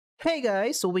Hey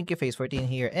guys, so WinkyFace14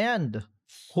 here, and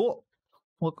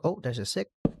there's a sick.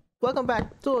 Welcome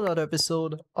back to another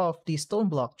episode of the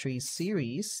Stoneblock Tree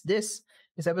series. This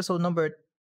is episode number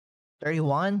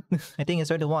 31. I think it's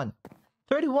 31.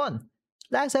 31.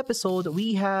 Last episode,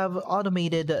 we have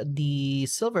automated the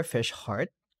silverfish heart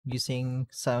using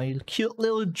some cute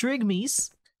little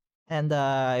drigmies. And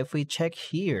if we check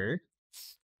here,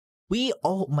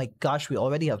 oh my gosh, we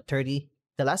already have 30.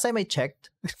 The last time I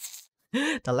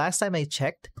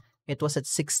checked, it was at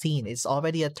 16. It's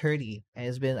already at 30. And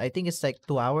it's been, I think it's like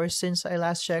 2 hours since I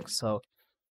last checked. So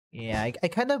yeah, I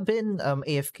kind of been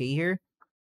AFK here.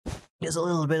 Just a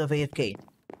little bit of AFK.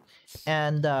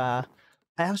 And I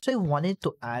actually wanted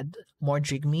to add more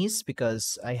Drigmies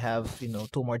because I have, 2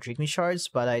 more Drigmy shards.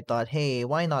 But I thought, hey,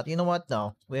 why not? You know what?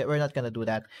 No, we're not going to do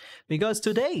that. Because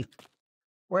today,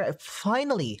 we're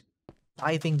finally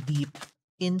diving deep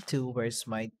into, where's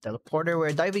my teleporter?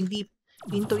 We're diving deep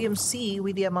into EMC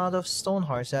with the amount of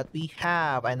Stonehearts that we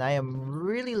have, and I am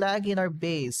really lagging our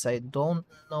base. I don't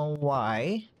know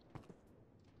why.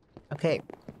 Okay,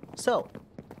 so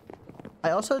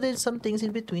I also did some things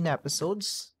in between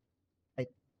episodes. I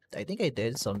think I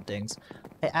did some things.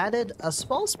 I added a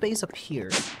small space up here.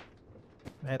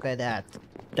 Look at that.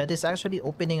 That is actually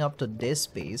opening up to this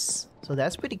space. So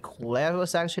that's pretty cool. I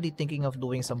was actually thinking of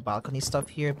doing some balcony stuff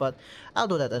here, but I'll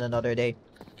do that on another day.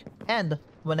 And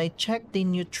when I checked the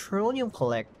neutronium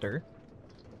collector,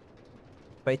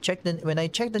 when I checked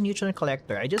the neutronium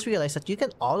collector, I just realized that you can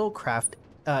auto craft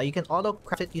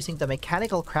it using the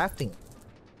mechanical crafting.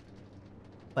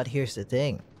 But here's the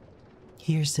thing.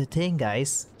 Here's the thing,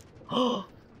 guys.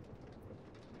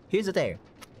 Here's the thing.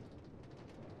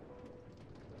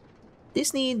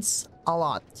 This needs a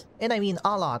lot, and I mean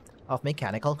a lot, of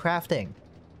mechanical crafting.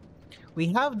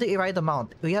 We have the right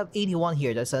amount. We have 81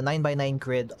 here. That's a 9x9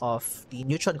 grid of the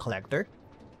neutron collector.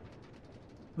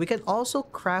 We can also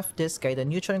craft this guy, the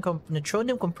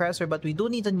neutronium compressor, but we do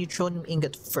need the neutronium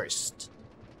ingot first,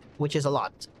 which is a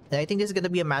lot. And I think this is going to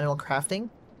be a manual crafting,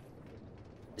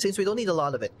 since we don't need a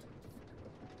lot of it.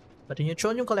 But the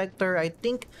neutronium collector, I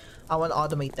think I want to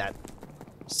automate that.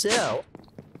 So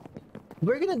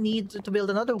we're gonna need to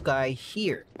build another guy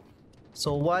here.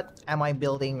 So what am I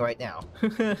building right now?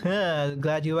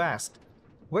 Glad you asked.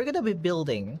 We're gonna be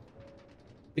building,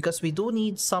 because we do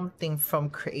need something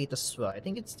from Create as well. I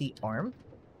think it's the arm.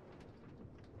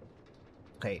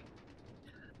 Okay.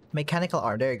 Mechanical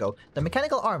arm, there you go. The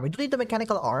mechanical arm. We do need the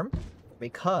mechanical arm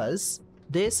because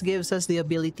this gives us the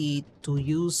ability to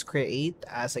use Create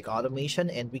as like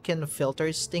automation, and we can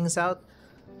filter things out.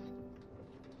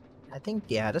 I think,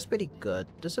 yeah, that's pretty good.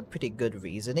 That's a pretty good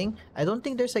reasoning. I don't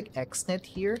think there's like XNet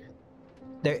here.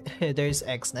 There's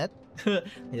XNet. I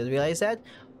didn't realize that.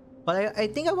 But I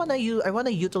think I wanna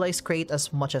utilize Create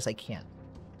as much as I can.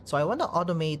 So I wanna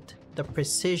automate the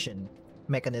precision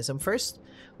mechanism first,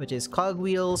 which is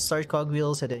cogwheels, start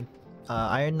cogwheels, and then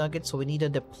iron nuggets. So we need a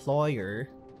deployer.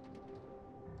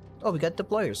 Oh, we got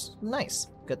deployers. Nice.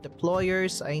 Got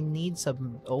deployers. I need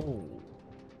some. Oh,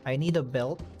 I need a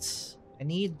belt. I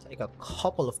need like a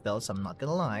couple of belts, I'm not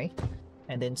gonna lie.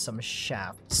 And then some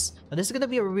shafts. Now this is gonna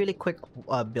be a really quick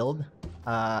build.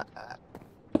 I'm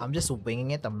just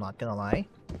winging it, I'm not gonna lie.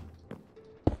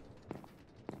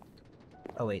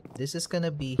 Oh wait, this is gonna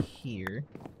be here.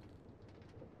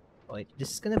 Oh wait,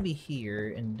 this is gonna be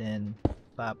here, and then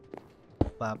bop,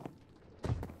 bop.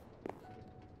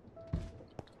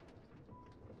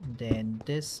 And then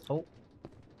this, oh,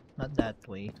 not that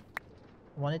way.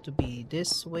 I want it to be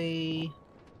this way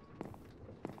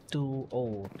to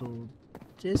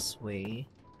this way,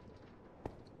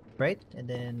 right? And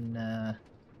then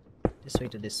this way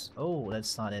to this. Oh,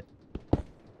 that's not it.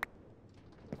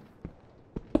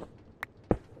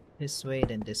 This way,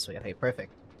 then this way. Okay,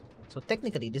 perfect. So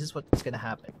technically, this is what's gonna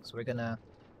happen. So we're gonna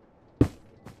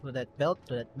do that belt,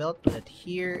 do that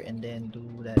here, and then do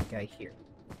that guy here.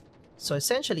 So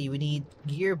essentially, we need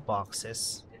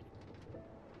gearboxes.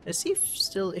 Let's see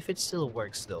if it still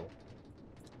works though.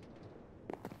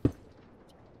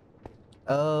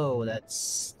 Oh,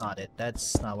 that's not it.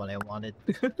 That's not what I wanted.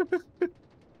 But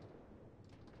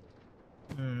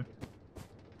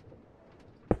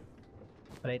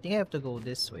I think I have to go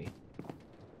this way.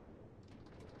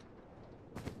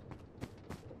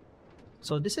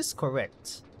 So this is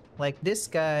correct. Like this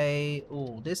guy,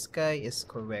 oh, this guy is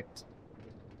correct.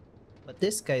 But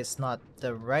this guy is not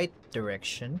the right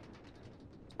direction.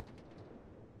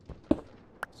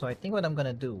 So I think what I'm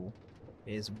gonna do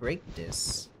is break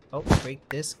this. Oh, break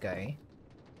this guy.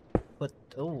 Put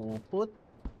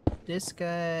this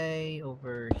guy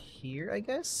over here, I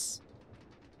guess.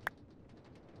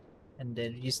 And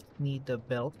then we just need the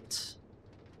belt.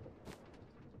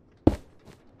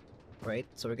 Right,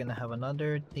 so we're gonna have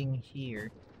another thing here.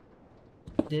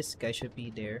 This guy should be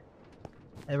there.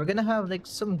 And we're gonna have like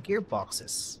some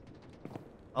gearboxes.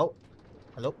 Oh,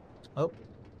 hello. Oh,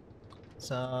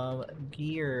 some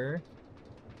gear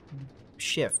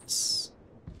shifts.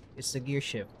 It's the gear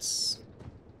shifts.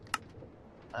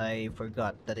 I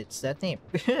forgot that it's that name.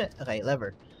 Okay,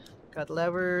 lever. Got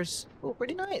levers. Oh,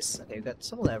 pretty nice. Okay, we got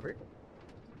some lever.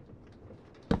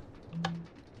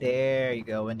 There you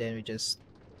go. And then we just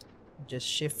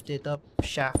shift it up,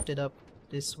 shaft it up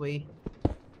this way.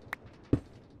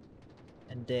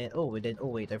 And then oh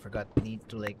wait, I forgot. We need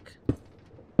to like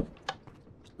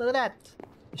look at that.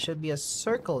 It should be a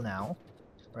circle now,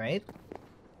 right?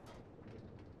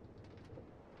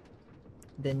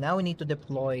 Then now we need to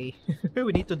deploy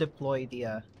we need to deploy the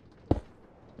oh,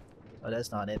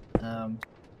 that's not it.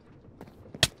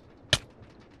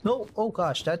 No, oh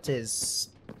gosh, that is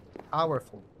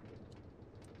powerful.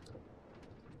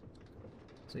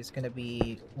 So it's gonna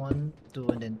be 1, 2,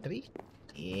 and then 3.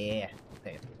 Yeah,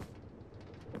 okay.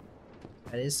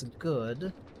 That is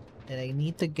good. And I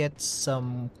need to get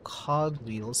some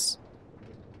cogwheels.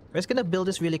 We're just gonna build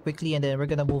this really quickly and then we're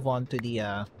gonna move on to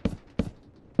the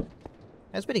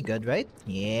That's pretty good, right?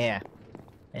 Yeah.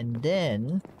 And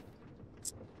then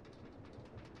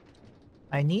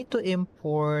I need to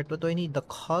import, what do I need? The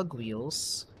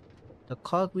cogwheels. The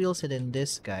cogwheels and then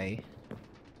this guy.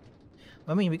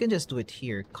 I mean, we can just do it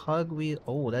here. Cogwheel,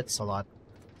 oh, that's a lot.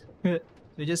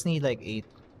 We just need like 8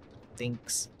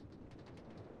 things.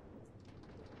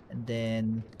 And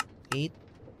then 8.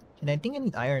 And I think I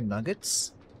need iron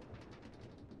nuggets.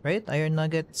 Right? Iron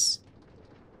nuggets.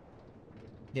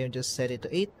 Then just set it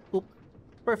to 8. Oop.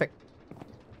 Perfect.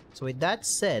 So with that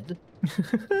said,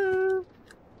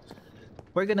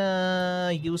 we're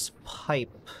gonna use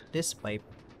pipe. This pipe.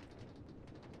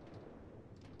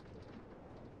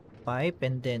 Pipe,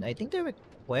 and then I think the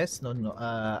request. No.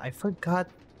 I forgot.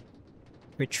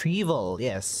 Retrieval.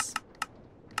 Yes.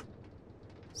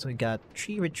 So we got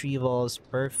 3 retrievals.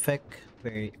 Perfect.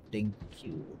 Very. Thank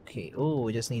you. Okay. Oh,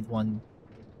 we just need one.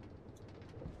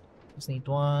 Just need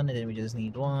one, and then we just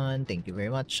need one. Thank you very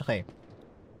much. Okay.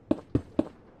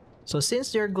 So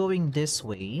since they're going this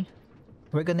way,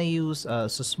 we're gonna use so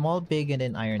small, big, and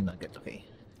then iron nugget. Okay.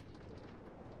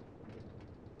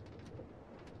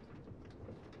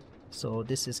 So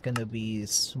this is gonna be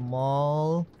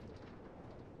small.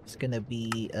 It's gonna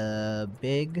be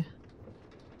big,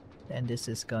 and this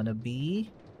is gonna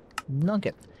be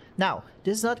nugget. Now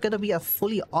this is not gonna be a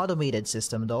fully automated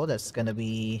system though. That's gonna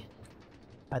be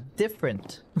a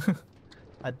different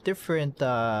a different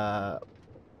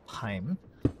time.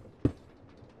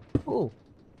 Oh.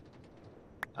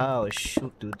 Oh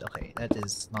shoot, dude. Okay, that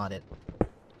is not it.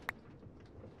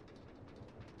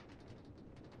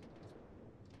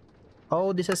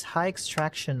 Oh, this is high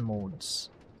extraction modes.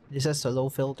 This is a low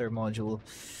filter module.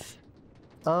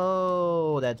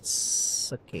 Oh,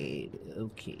 that's okay.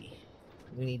 Okay,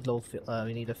 we need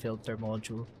we need a filter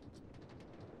module.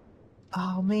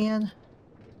 Oh man,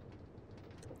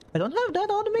 I don't have that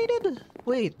automated.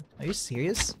 Wait, are you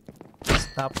serious?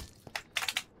 Stop.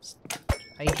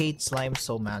 I hate slime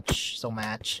so much. So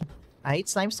much. I hate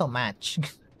slime so much.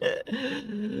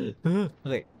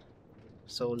 Okay,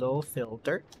 so low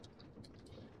filter.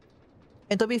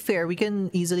 And to be fair, we can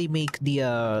easily make the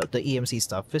EMC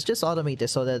stuff. Let's just automate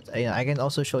this so that I can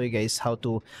also show you guys how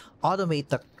to automate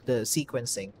the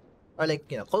sequencing, or like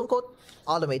quote unquote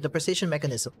automate the precision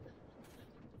mechanism.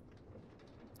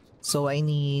 So I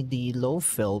need the low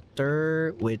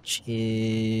filter, which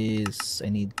is I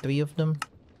need 3 of them.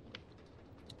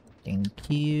 Thank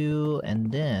you,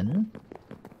 and then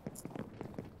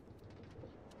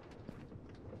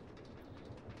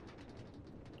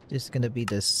this is gonna be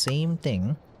the same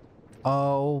thing.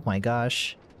 Oh my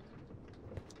gosh.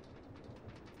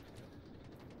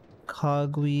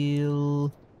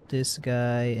 Cogwheel, this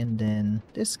guy, and then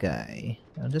this guy.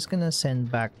 I'm just gonna send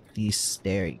back these.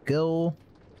 There you go.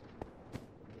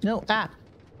 No,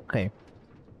 okay.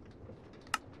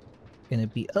 Gonna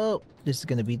be, oh, this is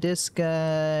gonna be this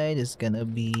guy, this is gonna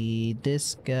be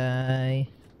this guy,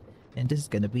 and this is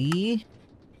gonna be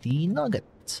the nugget.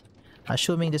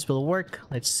 Assuming this will work,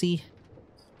 let's see.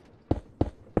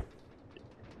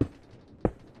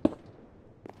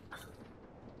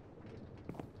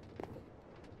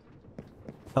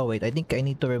 Oh wait, I think I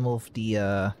need to remove the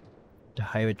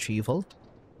high retrieval.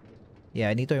 Yeah,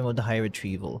 I need to remove the high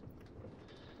retrieval.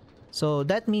 So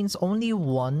that means only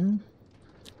one.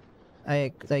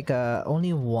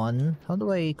 Only one. How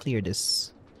do I clear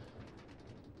this?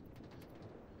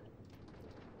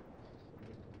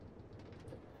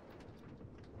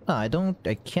 No,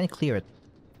 I can't clear it.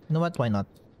 You know what? Why not?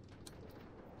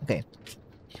 Okay.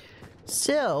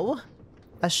 So,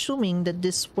 assuming that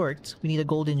this worked, we need a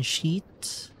golden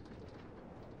sheet.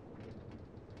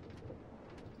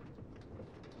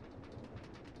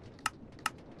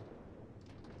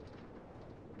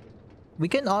 We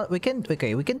can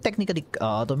technically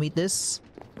automate this,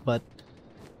 but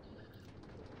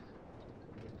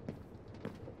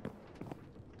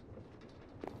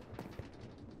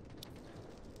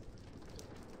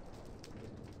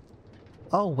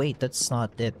oh wait, that's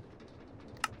not it.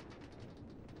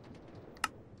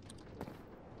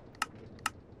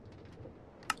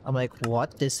 I'm like,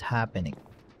 what is happening?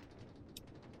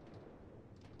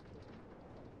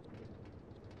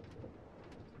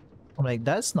 I'm like,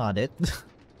 that's not it.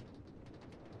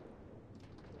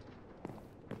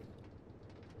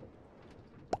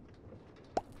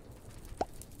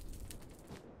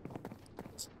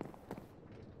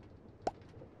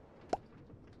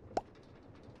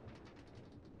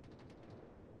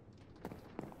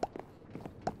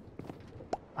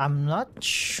 I'm not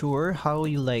sure how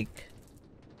you like.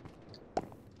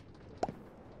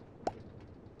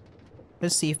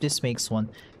 Let's see if this makes one,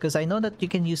 because I know that you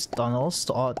can use tunnels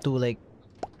to like.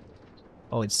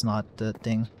 Oh, it's not the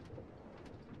thing.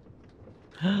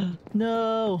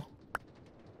 No.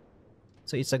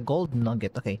 So it's a gold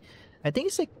nugget. Okay, I think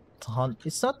it's like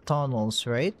it's not tunnels,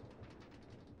 right?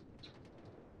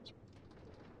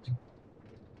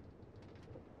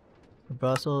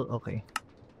 Brussels. Okay.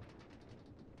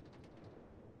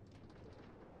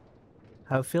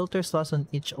 Have filter slots on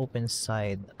each open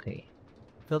side. Okay.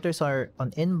 Filters are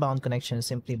on inbound connections.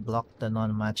 Simply block the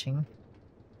non-matching.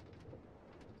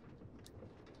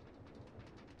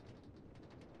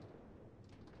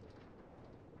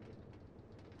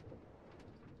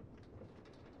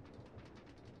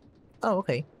 Oh,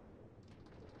 okay.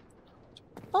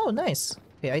 Oh, nice.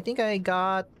 Okay, I think I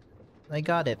got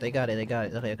it.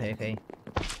 Okay.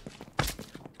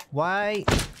 Why?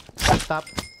 Stop.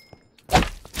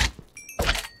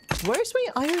 Where's my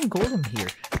iron golem here?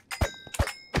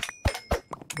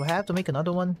 Do I have to make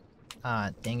another one?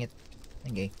 Ah, dang it.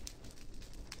 Okay.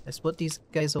 Let's put these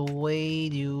guys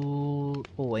away.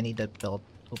 Oh, I need that belt.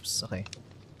 Oops, okay.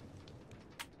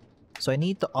 So I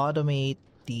need to automate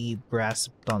the brass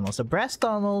tunnels. The brass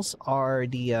tunnels are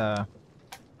the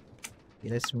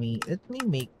let me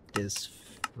make this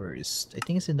first. I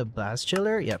think it's in the blast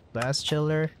chiller. Yep, blast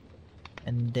chiller.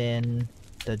 And then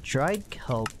the dried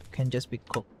kelp can just be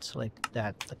cooked like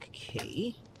that.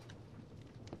 Okay.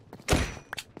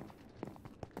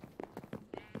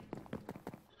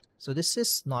 So this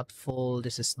is not full.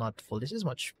 This is not full. This is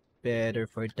much better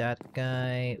for that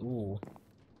guy. Ooh.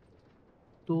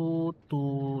 2,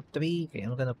 2, 3. Okay,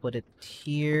 I'm gonna put it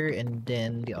here and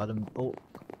then the other. Oh,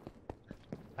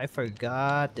 I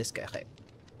forgot this guy. Okay.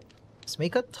 Let's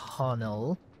make a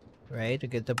tunnel, right? To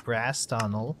get the brass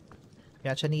tunnel. We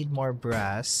actually need more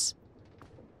brass.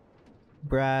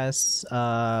 Brass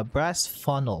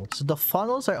funnel. So the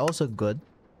funnels are also good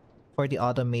for the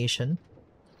automation.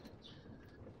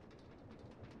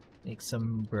 Make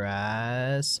some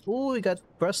brass. Oh, we got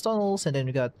brass tunnels and then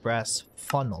we got brass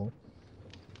funnel.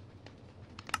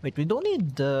 Wait, we don't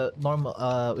need the normal.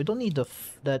 We don't need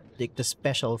the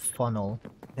special funnel.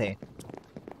 Okay.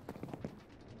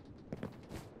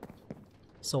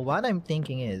 So what I'm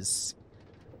thinking is,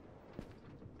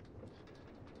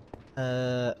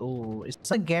 oh, it's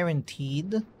not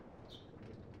guaranteed.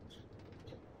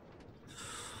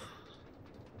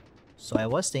 So I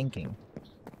was thinking.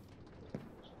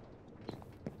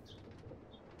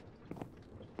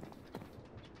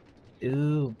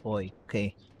 Ooh boy.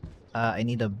 Okay. I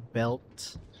need a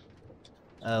belt.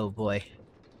 Oh boy.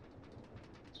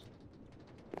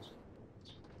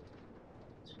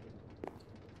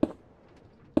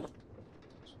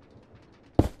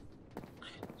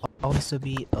 Oh, needs to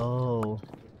be. Oh.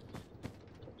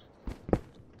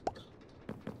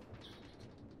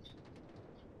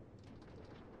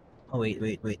 Oh wait.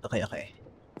 Okay.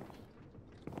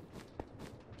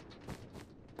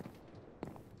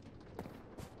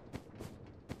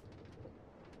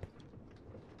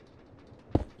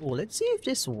 Oh, let's see if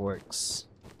this works.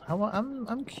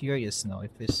 I'm curious now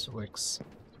if this works.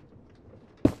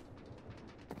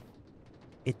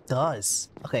 It does.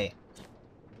 Okay.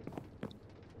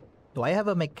 Do I have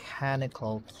a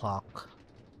mechanical clock?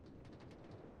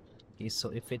 Okay, so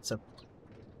if it's a...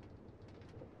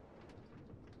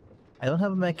 I don't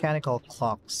have a mechanical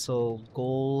clock, so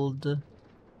gold...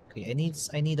 Okay, I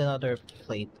need another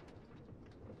plate.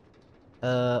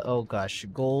 Oh gosh,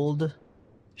 gold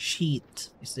sheet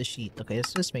is the sheet. Okay,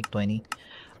 let's just make 20.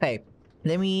 Okay,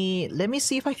 Let me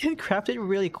see if I can craft it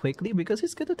really quickly because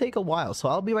it's gonna take a while. So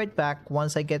I'll be right back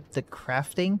once I get the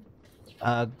crafting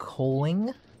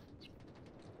going.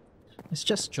 Let's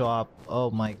just drop.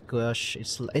 Oh my gosh,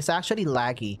 it's actually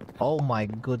laggy. Oh my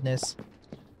goodness.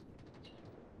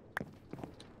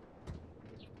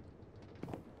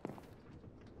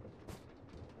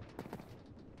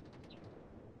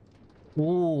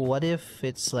 Ooh, what if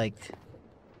it's like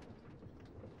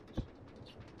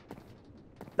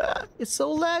it's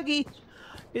so laggy.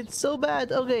 It's so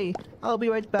bad. Okay, I'll be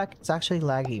right back. It's actually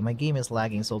laggy. My game is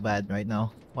lagging so bad right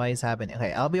now. Why is happening?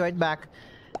 Okay, I'll be right back.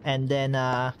 And then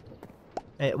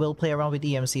we'll play around with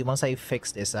EMC once I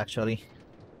fix this actually.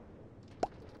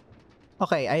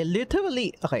 Okay,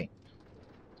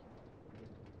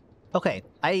 Okay,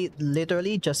 I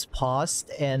literally just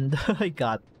paused and I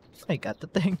got the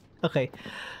thing. Okay.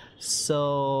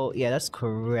 So yeah, that's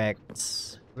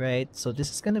correct. Right? So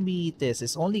this is gonna be this.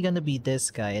 It's only gonna be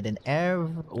this guy and then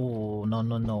oh no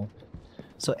no no.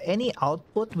 So any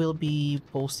output will be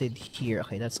posted here.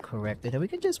 Okay, that's correct. And then we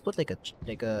can just put like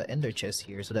a ender chest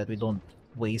here so that we don't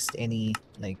waste any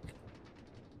like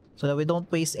so that we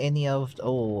don't waste any of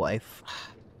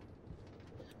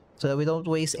so that we don't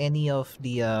waste any of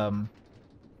the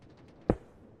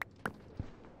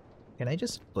can I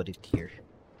just put it here?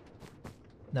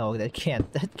 No, that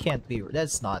can't be.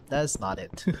 That's not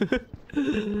it.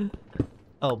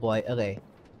 Oh boy, okay.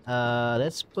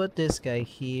 Let's put this guy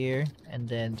here and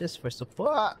then just first of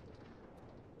all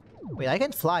wait, I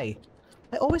can fly.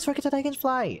 I always forget that I can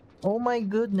fly. Oh my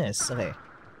goodness. Okay.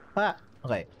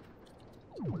 Okay.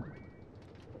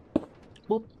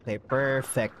 Boop. Okay,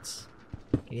 perfect.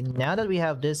 Okay, now that we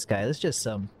have this guy, let's just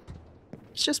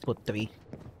put 3.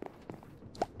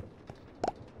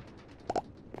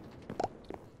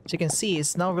 As you can see,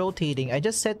 it's now rotating. I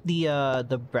just set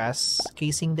the brass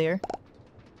casing there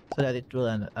so that it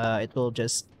will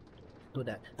just do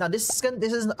that. Now this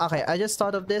is okay. I just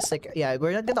thought of this. Like, yeah,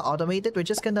 we're not gonna automate it. We're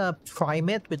just gonna prime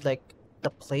it with like the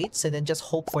plates and then just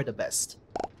hope for the best.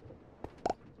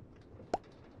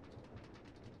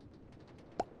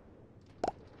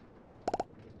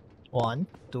 One,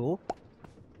 two.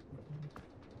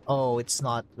 Oh, it's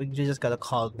not. We just got a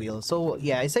cogwheel. So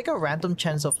yeah, it's like a random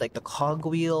chance of like the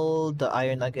cogwheel, the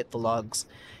iron nugget, the logs.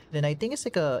 Then I think it's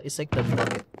like the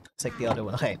nugget. It's like the other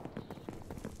one. Okay.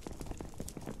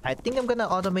 I think I'm gonna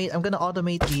automate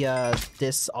the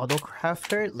this auto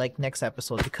crafter like next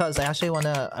episode because I actually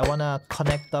wanna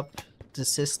connect up the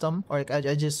system or like,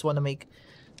 I just wanna make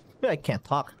I can't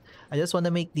talk. I just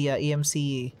wanna make the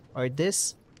EMC or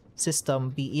this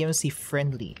system be EMC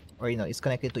friendly or it's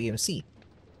connected to EMC.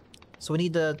 So we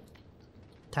need the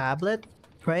tablet,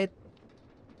 right?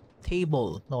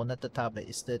 Table. No, not the tablet.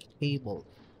 It's the table.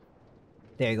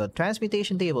 There you go.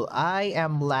 Transmutation table. I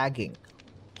am lagging.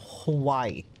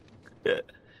 Why?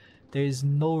 There's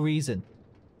no reason.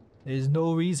 There's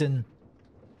no reason.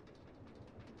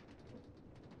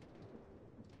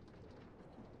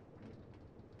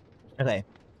 Okay.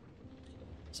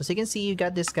 So as you can see, you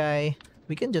got this guy.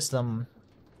 We can just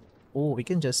we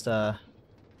can just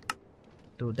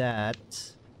do that.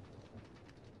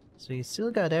 So you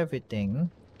still got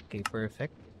everything. Okay,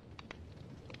 perfect.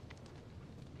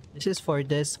 This is for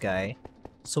this guy.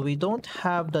 So we don't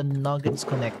have the nuggets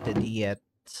connected yet.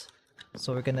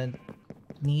 So we're gonna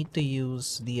need to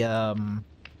use the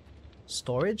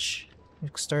storage.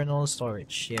 External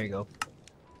storage. Here you go.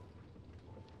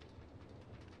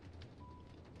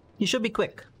 You should be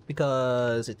quick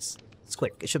because it's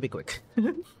quick. It should be quick.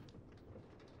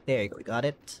 There you go. We got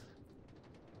it.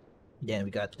 Then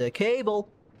we got the cable.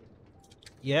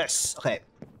 Yes. Okay.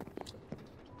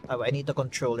 Oh, I need the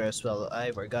controller as well.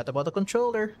 I forgot about the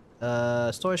controller.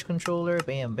 Storage controller.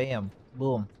 Bam, bam,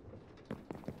 boom.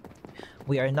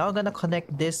 We are now gonna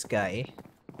connect this guy,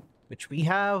 which we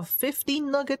have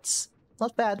 15 nuggets.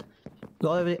 Not bad.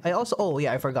 I also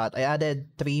I forgot. I added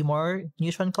 3 more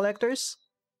neutron collectors.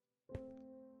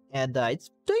 And it's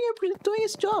doing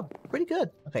its job pretty good.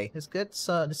 Okay, let's get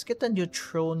the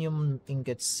neutronium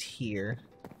ingots here.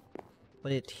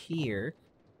 Put it here.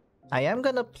 I am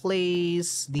gonna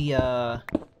place the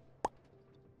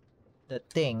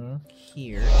thing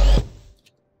here.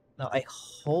 Now I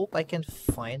hope I can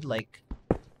find like.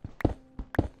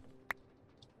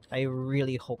 I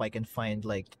really hope I can find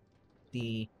like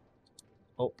the.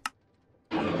 Oh.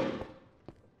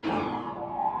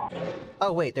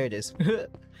 Oh wait, there it is.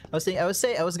 I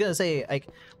was gonna say like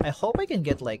I hope I can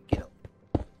get like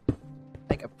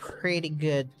like a pretty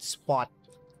good spot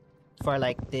for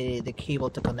like the cable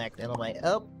to connect, and I'm like,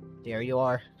 oh, there you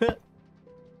are.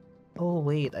 Oh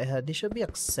wait, this should be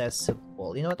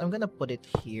accessible. You know what? I'm gonna put it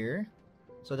here.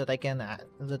 so that I can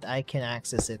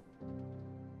access it.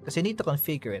 Because you need to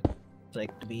configure it,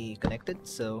 like, to be connected.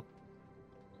 So,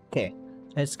 okay,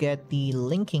 let's get the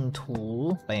linking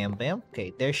tool. Bam, bam.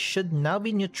 Okay, there should now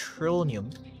be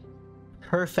neutronium.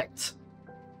 Perfect.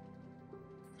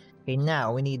 Okay,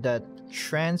 now we need the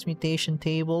transmutation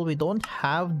table. We don't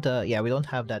have the... Yeah, we don't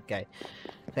have that guy.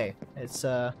 Okay, let's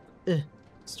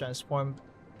transform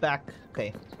back.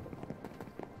 Okay.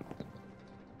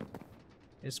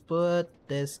 Let's put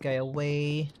this guy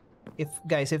away. If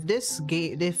this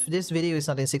video is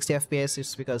not in 60 FPS,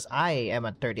 it's because I am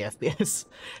at 30 FPS.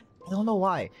 I don't know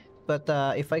why. But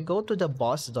if I go to the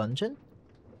boss dungeon,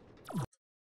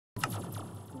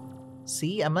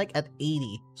 see, I'm like at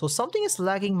 80. So something is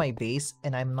lagging my base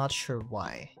and I'm not sure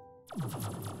why.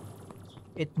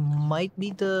 It might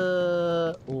be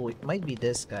the... Oh, it might be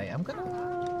this guy. I'm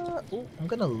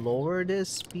gonna lower this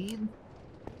speed.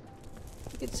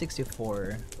 It's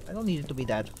 64. I don't need it to be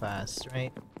that fast,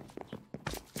 right?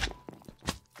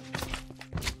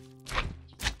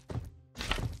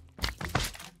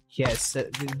 Yes,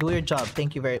 do your job.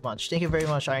 Thank you very much. Thank you very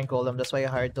much, Iron Golem. That's why I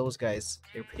hired those guys.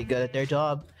 They're pretty good at their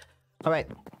job.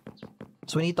 Alright.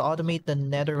 So we need to automate the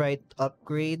netherite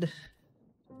upgrade.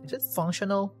 Is it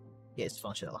functional? Yeah, it's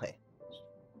functional. Okay.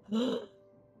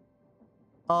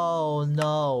 Oh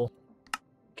no.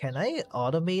 Can I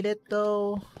automate it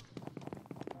though?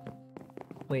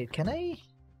 Wait, can I?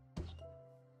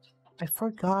 I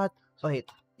forgot. Wait,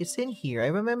 it's in here. I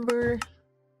remember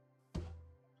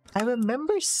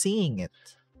seeing it.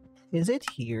 Is it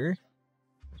here?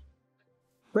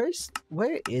 Where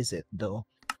is it though?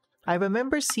 I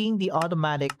remember seeing the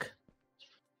automatic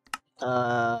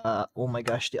oh my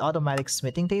gosh, the automatic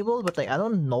smithing table, but like I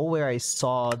don't know where I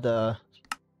saw the...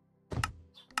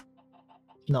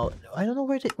 No, I don't know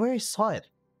where I saw it.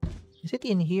 Is it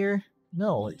in here?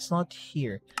 No, it's not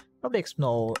here. Probably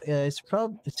no, it's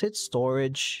it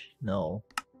storage? No.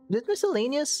 Is it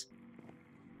miscellaneous?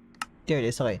 There it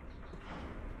is, okay.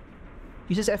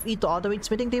 Uses FE to automate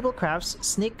smithing table crafts.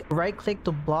 Sneak right click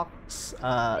to blocks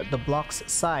the block's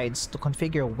sides to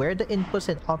configure where the inputs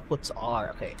and outputs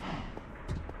are. Okay.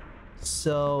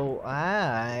 So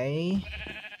I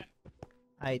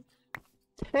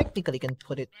technically can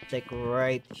put it like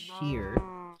right here.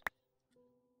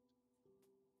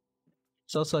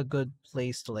 It's also a good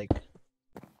place to like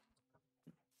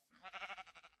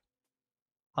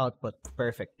output.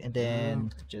 Perfect. And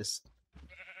then just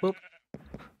boop.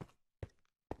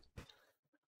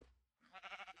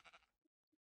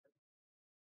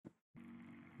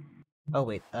 Oh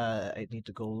wait, I need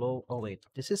to go low. Oh wait,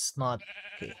 this is not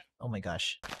okay. Oh my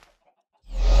gosh.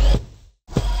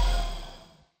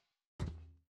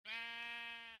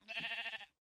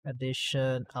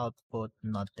 Addition, output,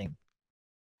 nothing.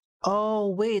 Oh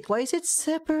wait, why is it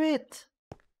separate?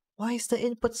 Why is the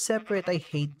input separate? I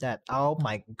hate that. Oh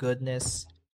my goodness.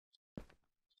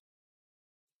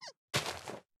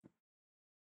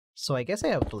 So I guess I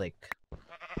have to like...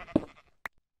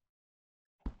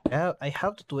 I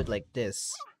have to do it like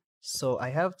this. So I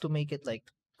have to make it like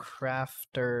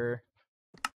crafter.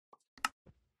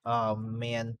 Oh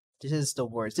man, this is the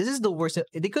worst. This is the worst.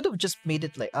 They could have just made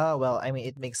it like... Oh well, I mean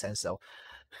it makes sense though.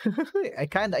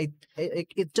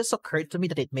 It just occurred to me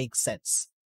that it makes sense.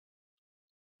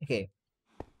 Okay.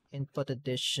 Input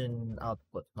addition,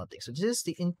 output, nothing. So this is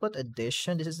the input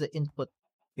addition. This is the input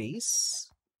base.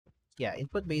 Yeah,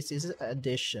 input base is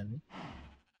addition.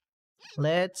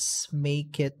 Let's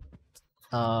make it...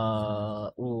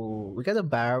 Ooh, we got a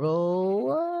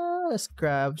barrel. Let's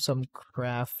grab some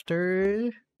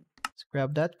crafter. Let's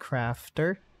grab that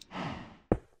crafter.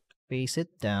 Base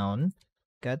it down.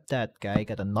 Got that guy.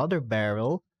 Got another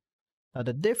barrel. Now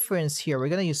the difference here, we're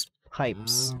gonna use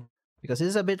pipes. Because this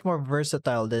is a bit more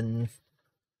versatile than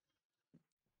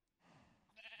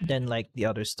like the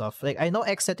other stuff. Like I know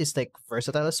Xset is like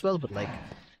versatile as well, but like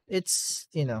it's,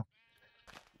 you know,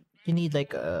 you need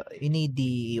like you need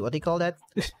the, what do you call that?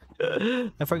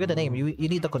 I forgot the name. You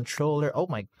need the controller. Oh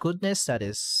my goodness,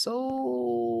 that's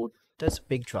a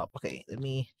big drop. Okay, let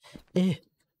me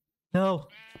no.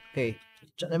 Okay.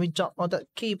 Let me jump on the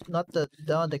cape, not the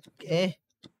on the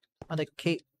on the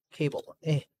cable.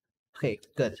 Okay,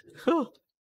 good. Phew,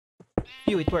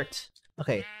 it worked.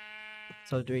 Okay.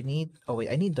 So do we need... Oh wait,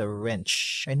 I need the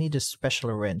wrench. I need a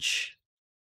special wrench.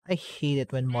 I hate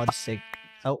it when mods say...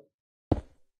 Oh.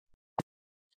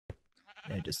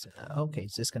 Just okay,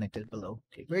 it's disconnected below.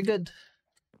 Okay, very good.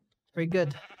 Very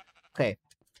good. Okay.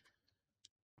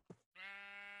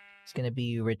 It's gonna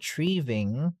be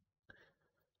retrieving...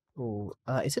 Oh,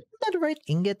 is it netherite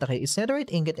ingot? Okay, it's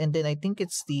netherite ingot, and then I think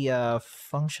it's the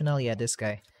functional... Yeah, this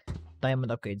guy.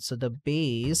 diamond upgrade. So the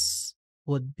base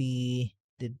would be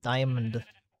the diamond.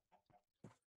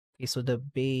 Okay, so the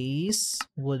base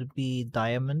would be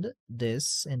diamond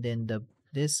this, and then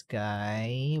this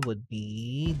guy would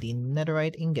be the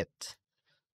netherite ingot.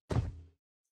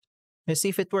 Let's see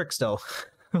if it works though.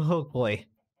 Oh boy.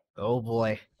 Oh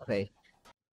boy. Okay.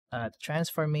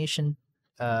 Transmutation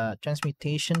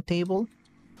table.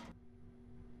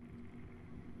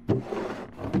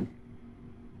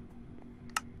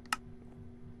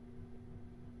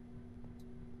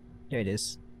 There it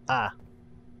is. Ah,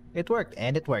 it worked,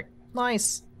 and it worked.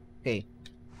 Nice. Okay.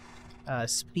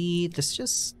 Speed. Let's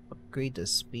just upgrade the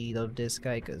speed of this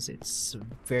guy because it's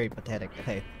very pathetic.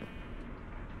 Okay.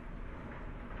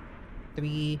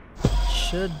 3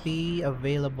 should be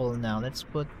available now. Let's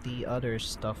put the other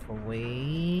stuff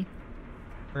away.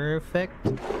 Perfect.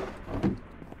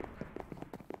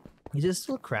 Is it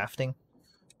still crafting?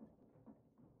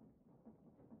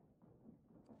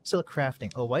 Still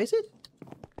crafting. Oh, why is it?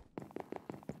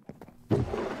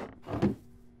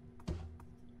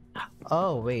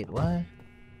 Oh, wait, what?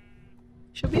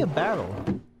 Should be a barrel.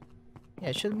 Yeah,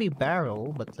 it should be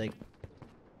barrel, but like...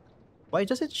 Why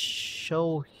does it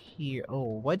show here?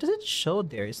 Oh, why does it show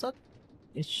there? It's not...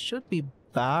 It should be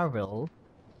barrel.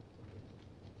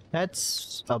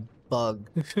 That's a bug.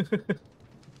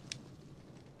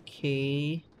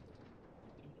 Okay.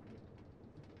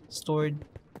 Stored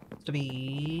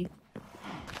 3.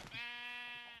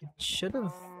 It should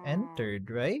have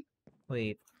entered, right?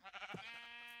 Wait.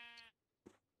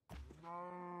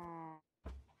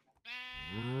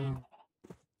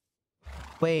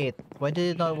 Wait, why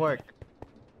did it not work?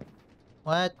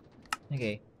 What?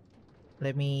 Okay.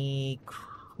 Let me...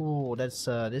 Cool, that's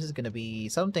this is gonna be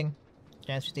something.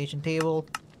 Transportation table.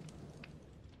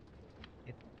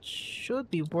 It should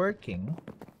be working.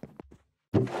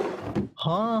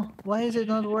 Huh? Why is it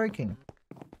not working?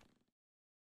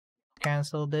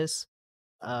 Cancel this.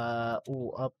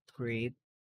 Ooh, upgrade.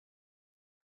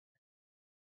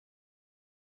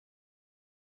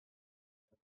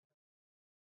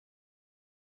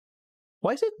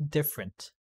 Why is it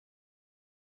different?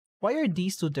 Why are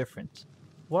these two different?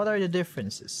 What are the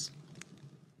differences?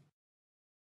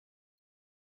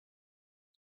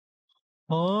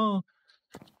 Oh,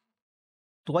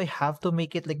 do I have to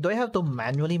make it? Like, do I have to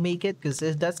manually make it? Because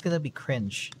that's gonna be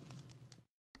cringe.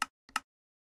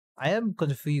 I am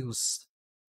confused.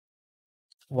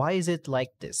 Why is it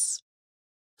like this?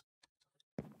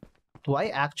 Do I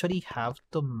actually have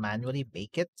to manually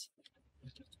make it?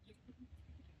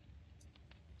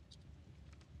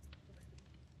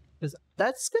 Because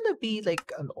that's gonna be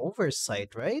like an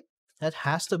oversight, right? That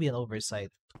has to be an oversight.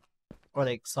 Or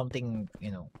like something, you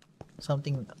know,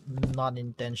 something not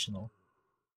intentional.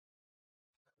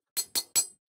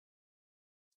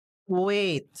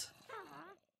 Wait.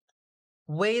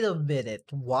 Wait a minute.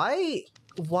 Why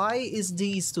is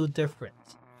these two different?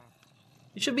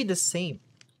 It should be the same.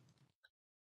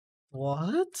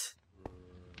 What?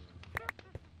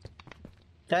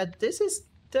 This is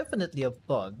definitely a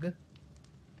bug.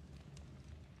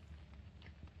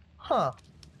 Huh.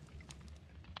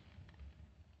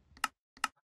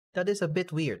 That is a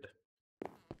bit weird.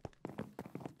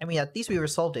 I mean, at least we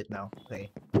resolved it now.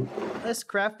 Okay. Let's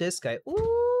craft this guy.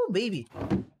 Ooh, baby.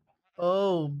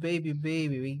 Oh, baby,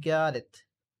 we got it.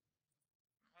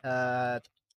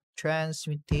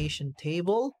 Transmutation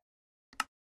table.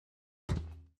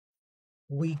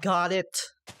 We got it.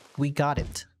 We got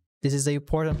it. This is the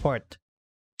important part.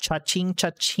 Cha-ching,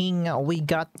 cha-ching. We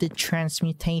got the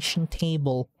transmutation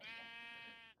table.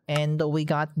 And we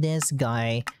got this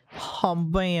guy.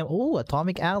 Bam. Oh,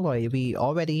 atomic alloy. We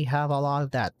already have a lot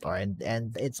of that.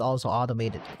 And it's also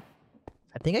automated.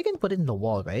 I think I can put it in the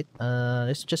wall, right?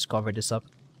 Let's just cover this up.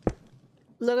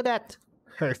 Look at that.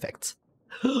 Perfect.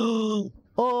 Oh,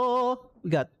 we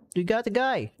got the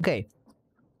guy. Okay.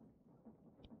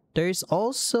 There's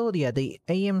also the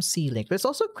AMC link. Let's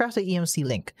also craft the AMC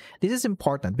link. This is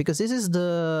important because this is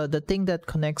the thing that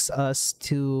connects us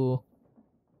to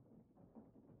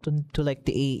like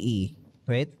the AE,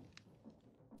 right?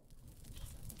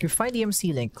 You find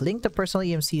EMC link the personal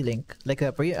EMC link, like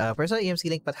a personal EMC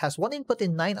link, but has one input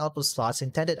in 9 output slots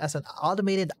intended as an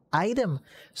automated item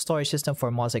storage system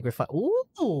for mods like refine.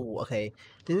 Ooh, okay.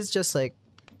 This is just like,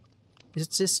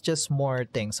 just more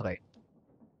things. Okay.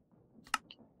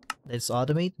 Let's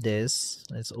automate this.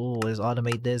 Let's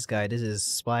automate this guy. This is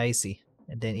spicy.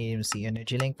 And then EMC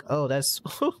energy link. Oh, that's...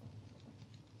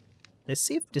 Let's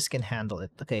see if this can handle it.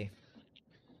 Okay.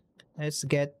 Let's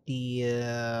get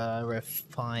the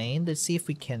refined. Let's see if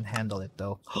we can handle it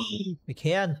though. We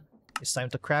can! It's time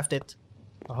to craft it.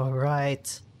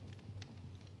 Alright.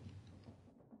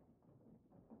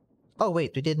 Oh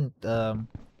wait, we didn't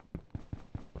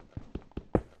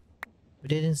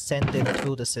send it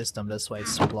through the system, that's why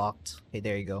it's blocked. Okay,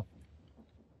 there you go.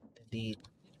 The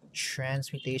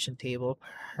transmutation table.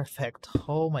 Perfect.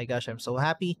 Oh my gosh, I'm so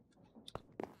happy.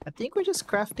 I think we're just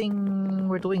crafting...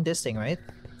 We're doing this thing, right?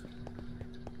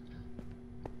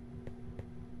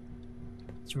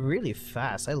 It's really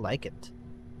fast. I like it.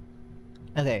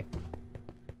 Okay.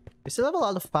 We still have a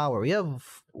lot of power. We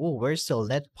have... Oh, we're still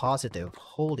net positive.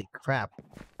 Holy crap.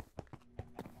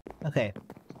 Okay.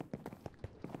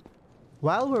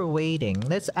 While we're waiting,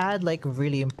 let's add like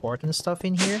really important stuff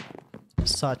in here.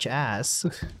 Such as...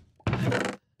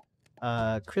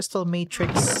 Crystal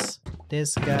Matrix.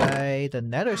 This guy. The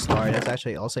Nether Star. That's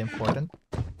actually also important.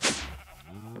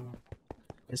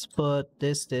 Let's put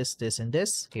this, and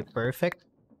this. Okay, perfect.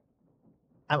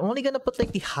 I'm only gonna put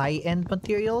like the high-end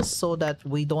materials so that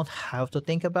we don't have to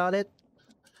think about it.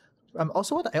 I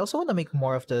also want to make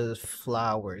more of the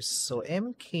flowers. So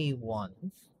MK1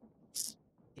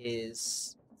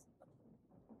 is...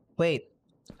 Wait,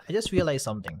 I just realized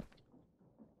something.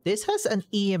 This has an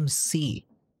EMC.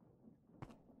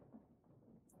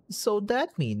 So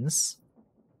that means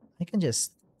I can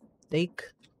just take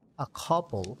a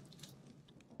couple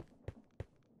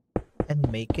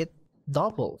and make it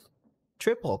double,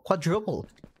 triple, quadruple.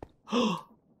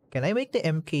 Can I make the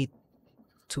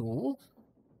MK2?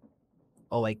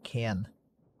 Oh, I can.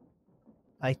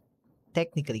 I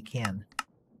technically can.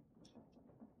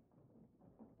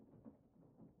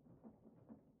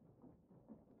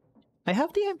 I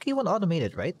have the MK1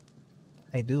 automated, right?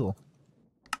 I do.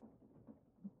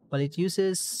 But it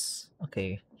uses...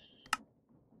 Okay.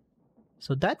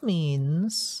 So that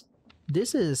means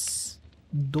this is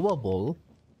doable.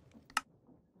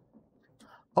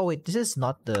 Oh wait, this is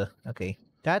not the... Okay.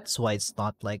 That's why it's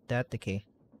not like that. Okay.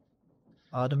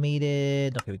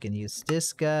 Automated. Okay, we can use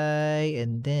this guy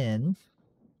and then...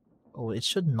 Oh, it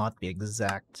should not be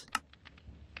exact.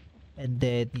 And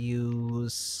then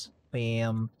use...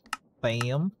 Bam.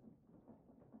 Bam.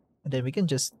 And then we can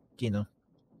just, you know...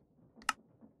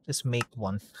 Just make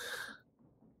one.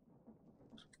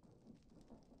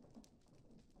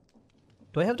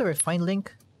 Do I have the refine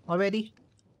link already?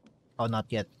 Oh, not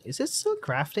yet. Is it still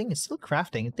crafting? It's still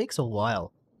crafting. It takes a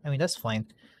while. I mean, that's fine.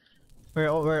 We're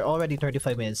already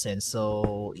 35 minutes in,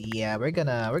 so yeah, we're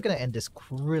gonna end this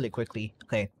really quickly.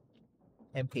 Okay.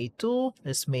 MK2.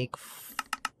 Let's make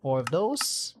 4 of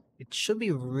those. It should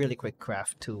be really quick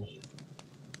craft too.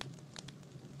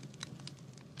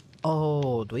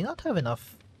 Oh, do we not have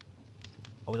enough?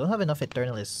 Oh, we don't have enough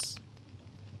Eternalists.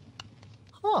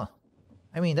 Huh.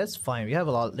 I mean, that's fine. We have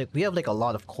a lot, like, we have like a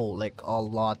lot of coal, like a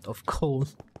lot of coal.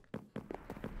 So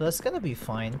that's gonna be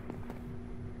fine.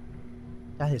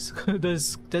 That is,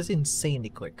 that's insanely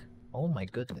quick. Oh my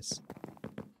goodness.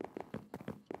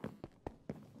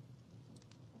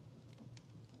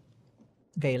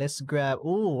 Okay, let's grab,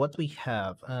 ooh, what we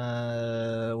have.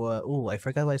 Ooh, I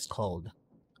forgot what it's called.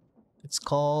 It's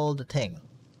called the thing.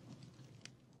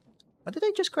 What did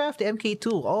I just craft? The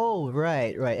MK2. Oh,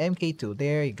 right. MK2.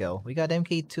 There you go. We got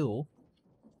MK2. Look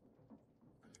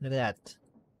at that.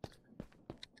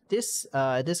 This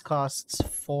costs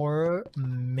 4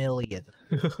 million.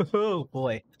 Oh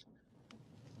boy.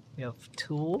 We have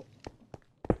 2.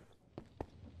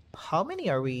 How many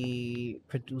are we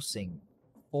producing?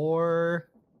 4,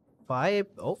 5,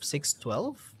 oh, 6,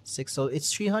 12? 6, so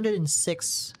it's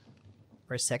 306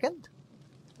 per second?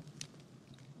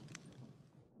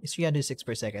 It's 306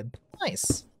 per second.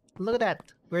 Nice. Look at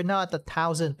that. We're now at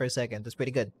 1,000 per second. That's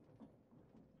pretty good.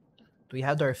 Do we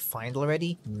have our find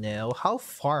already? No. How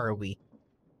far are we?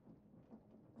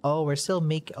 Oh, we're still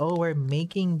we're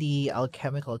making the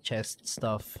alchemical chest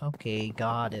stuff. Okay,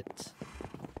 got it.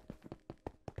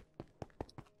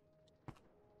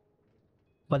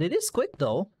 But it is quick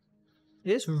though.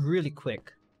 It is really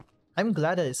quick. I'm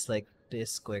glad that it's like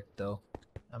this quick though.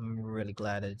 I'm really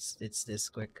glad that it's this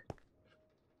quick.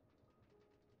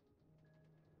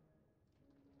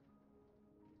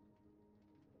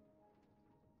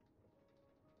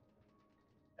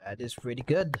 That is pretty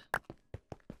good.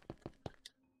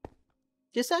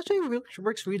 This actually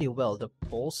works really well. The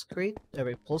pulse crate,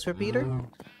 pulse repeater,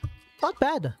 not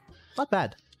bad, not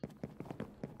bad.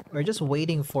 We're just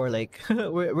waiting for like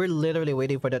we're literally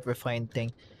waiting for that refined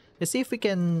thing. Let's see if we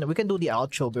can do the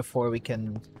outro before we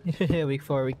can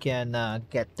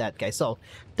get that guy. So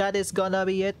that is gonna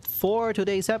be it for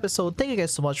today's episode. Thank you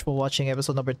guys so much for watching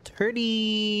episode number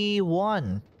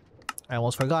 31. I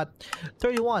almost forgot.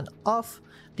 31 of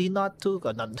the not too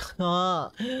good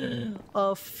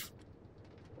of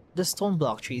the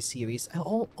Stoneblock tree series.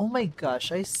 Oh my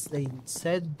gosh, I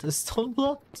said the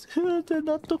Stoneblock they're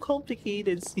not too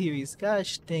complicated series.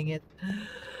 Gosh dang it.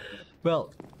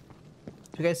 Well,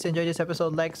 if you guys enjoyed this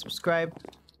episode, like, subscribe.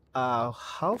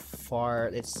 How far?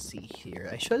 Let's see here.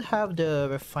 I should have the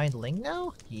refined link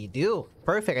now. You do.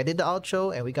 Perfect. I did the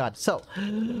outro and we got it. So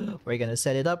we're gonna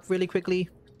set it up really quickly.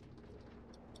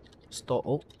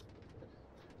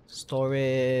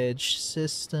 Storage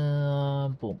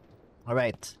system. Boom. All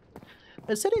right.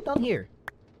 Let's set it down here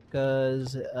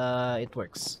because it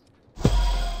works.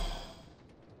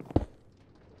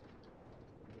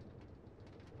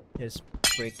 Just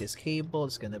break this cable.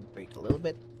 It's gonna break a little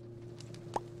bit.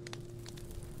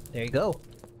 There you go.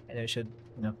 And I should,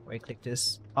 right click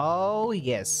this. Oh,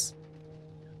 yes.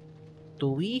 Do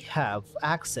we have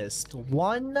access to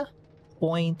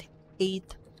 1.8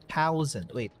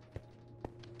 thousand? Wait.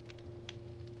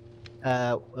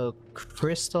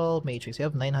 Crystal matrix. You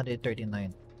have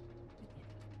 939.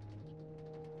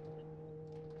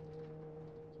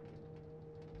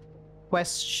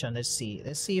 Question. Let's see.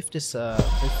 Let's see if this,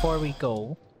 before we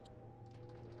go.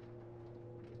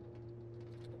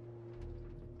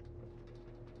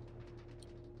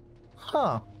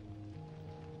 Huh.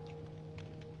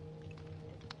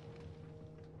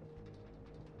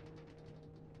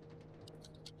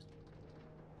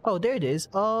 Oh, there it is.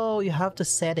 Oh, you have to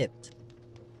set it.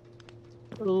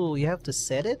 Oh, you have to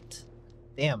set it?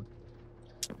 Damn.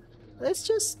 Let's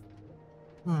just...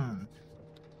 I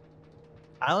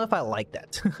don't know if I like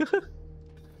that.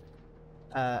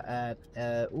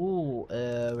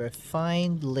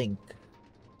 Refined link.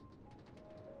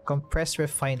 Compressed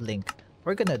refined link.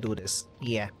 We're gonna do this.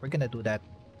 Yeah, we're gonna do that.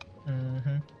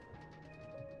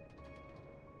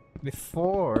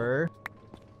 Before...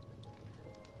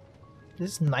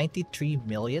 This is 93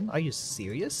 million? Are you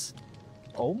serious?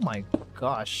 Oh my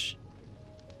gosh.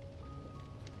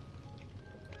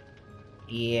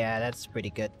 Yeah, that's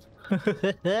pretty good.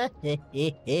 That's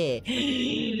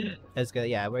good.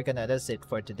 Yeah, that's it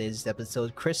for today's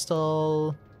episode.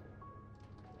 Crystal...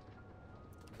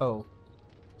 Oh.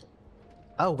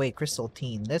 Oh wait, Crystal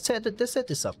Teen. Let's set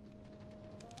this up.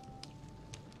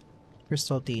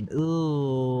 Crystal Teen.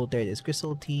 Ooh, there it is.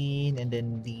 Crystal Teen, and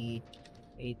then the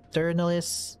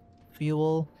Eternalist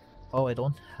fuel. Oh, I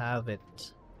don't have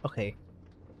it. Okay.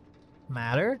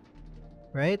 Matter,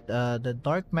 right? The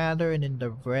dark matter and then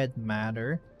the red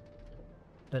matter.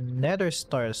 The nether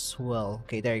star as well.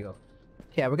 Okay, there you go.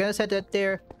 Yeah, we're gonna set that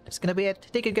there. That's gonna be it.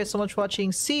 Thank you guys so much for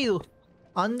watching. See you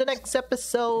on the next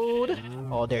episode.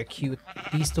 Oh, they're cute.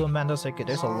 These two Amandas are cute.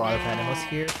 There's a lot of animals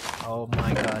here. Oh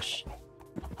my gosh.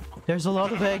 There's a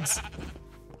lot of eggs.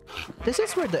 This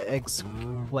is where the eggs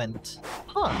went.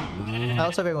 Huh. I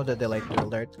also very wanted to like the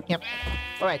alert. Yep.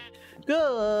 Alright.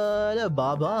 Good.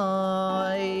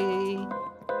 Bye-bye.